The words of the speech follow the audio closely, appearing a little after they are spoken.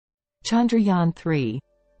Chandrayaan-3.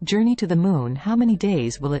 Journey to the Moon. How many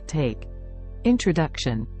days will it take?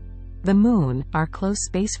 Introduction. The Moon, our close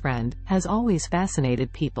space friend, has always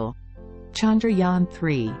fascinated people.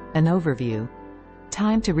 Chandrayaan-3. An overview.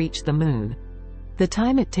 Time to reach the Moon. The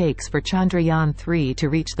time it takes for Chandrayaan-3 to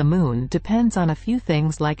reach the Moon depends on a few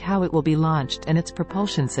things like how it will be launched and its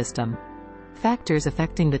propulsion system. Factors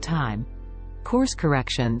affecting the time. Course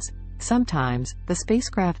corrections. Sometimes, the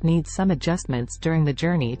spacecraft needs some adjustments during the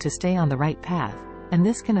journey to stay on the right path, and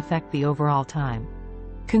this can affect the overall time.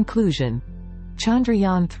 Conclusion.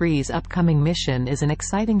 Chandrayaan-3's upcoming mission is an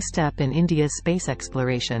exciting step in India's space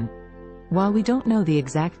exploration. While we don't know the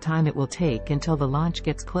exact time it will take until the launch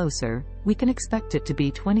gets closer, we can expect it to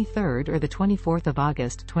be 23rd or the 24th of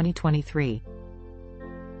August 2023.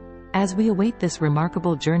 As we await this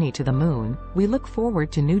remarkable journey to the Moon, we look forward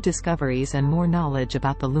to new discoveries and more knowledge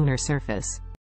about the lunar surface.